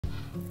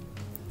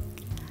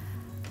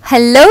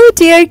Hello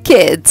dear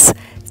kids.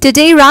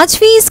 Today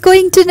RajV is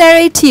going to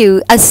narrate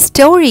you a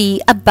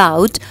story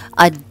about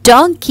a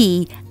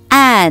donkey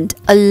and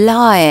a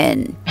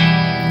lion.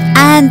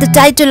 And the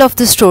title of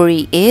the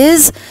story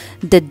is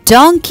The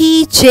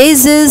Donkey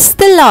Chases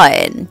the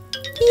Lion.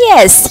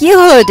 Yes, you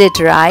heard it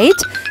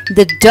right.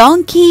 The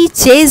donkey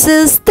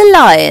chases the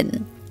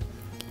lion.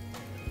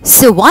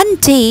 So one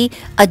day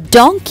a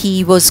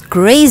donkey was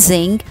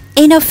grazing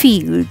in a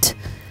field.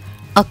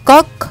 A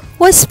cock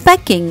was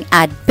pecking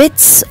at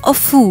bits of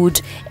food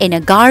in a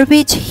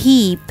garbage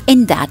heap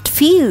in that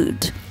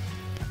field.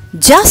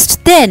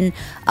 Just then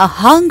a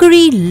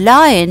hungry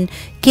lion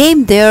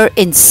came there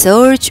in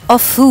search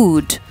of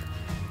food.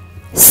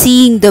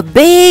 Seeing the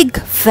big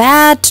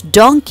fat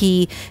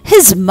donkey,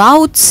 his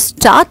mouth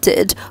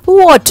started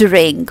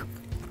watering.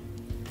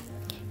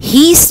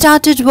 He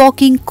started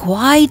walking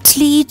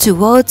quietly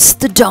towards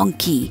the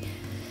donkey.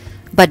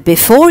 But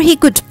before he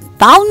could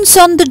pounce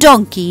on the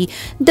donkey,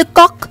 the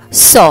cock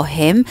saw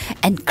him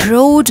and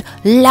crowed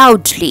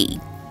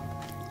loudly.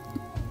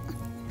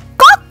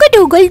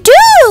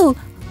 "Cock-a-doodle-doo!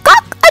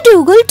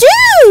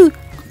 Cock-a-doodle-doo!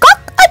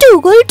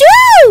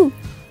 Cock-a-doodle-doo!"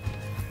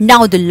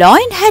 Now the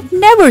lion had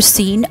never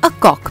seen a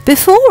cock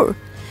before.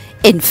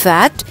 In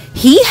fact,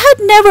 he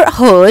had never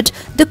heard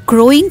the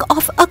crowing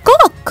of a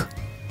cock.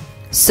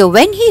 So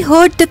when he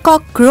heard the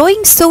cock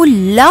crowing so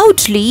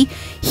loudly,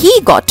 he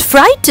got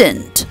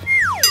frightened.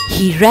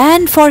 He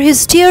ran for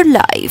his dear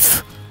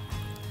life.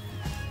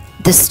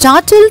 The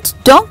startled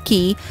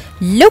donkey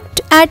looked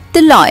at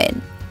the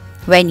lion.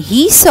 When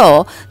he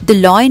saw the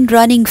lion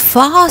running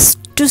fast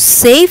to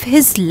save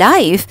his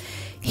life,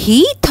 he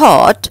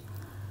thought,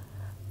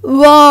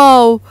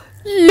 "Wow,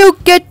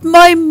 look at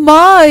my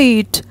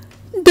might!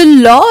 The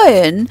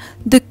lion,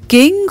 the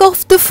king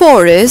of the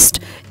forest,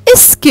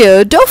 is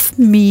scared of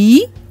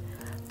me.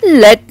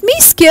 Let me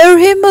scare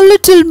him a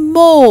little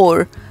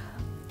more.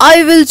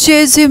 I will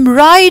chase him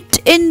right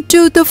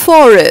into the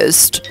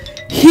forest.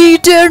 He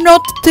dare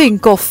not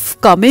think of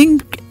coming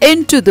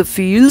into the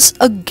fields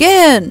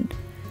again."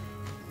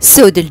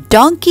 So the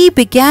donkey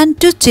began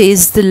to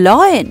chase the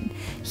lion.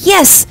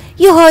 Yes,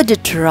 you heard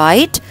it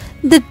right.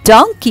 The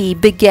donkey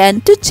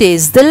began to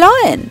chase the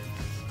lion.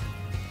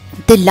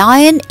 The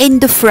lion in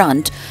the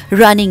front,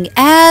 running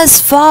as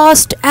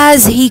fast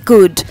as he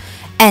could,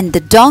 and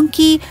the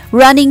donkey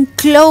running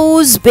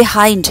close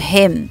behind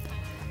him.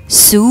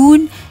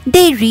 Soon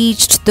they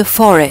reached the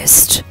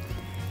forest.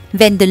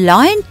 When the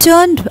lion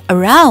turned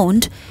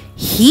around,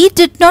 he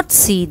did not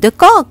see the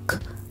cock.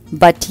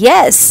 But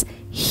yes,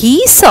 he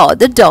saw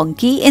the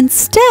donkey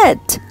instead.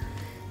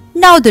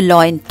 Now the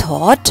lion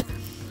thought,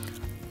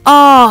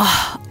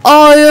 "Ah,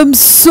 I am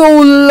so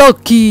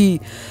lucky.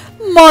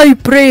 My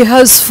prey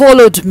has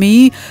followed me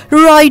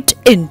right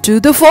into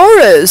the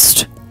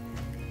forest."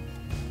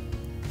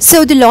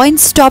 So the lion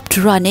stopped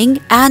running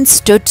and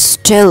stood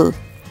still.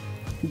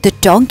 The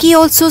donkey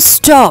also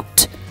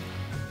stopped.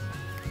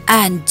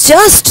 And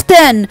just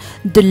then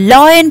the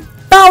lion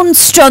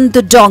pounced on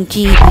the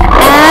donkey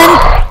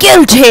and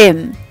killed him.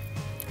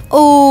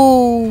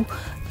 Oh,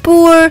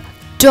 poor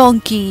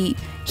donkey.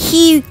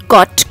 He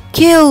got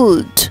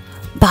killed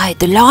by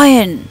the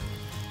lion.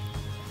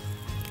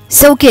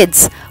 So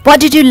kids, what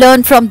did you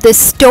learn from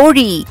this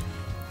story?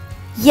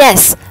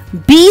 Yes,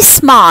 be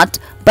smart,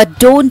 but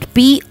don't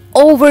be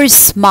over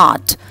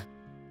smart.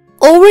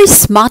 Over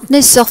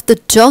smartness of the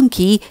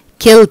donkey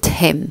killed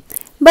him.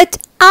 But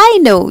I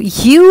know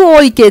you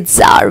all kids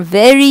are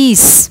very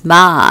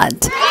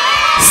smart.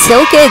 So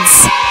kids,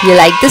 you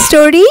like the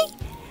story?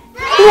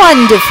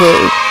 Wonderful.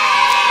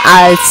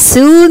 I'll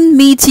soon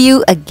meet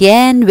you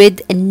again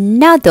with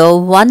another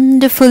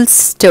wonderful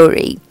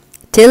story.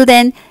 Till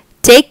then,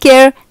 take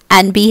care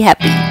and be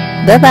happy.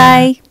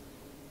 Bye-bye.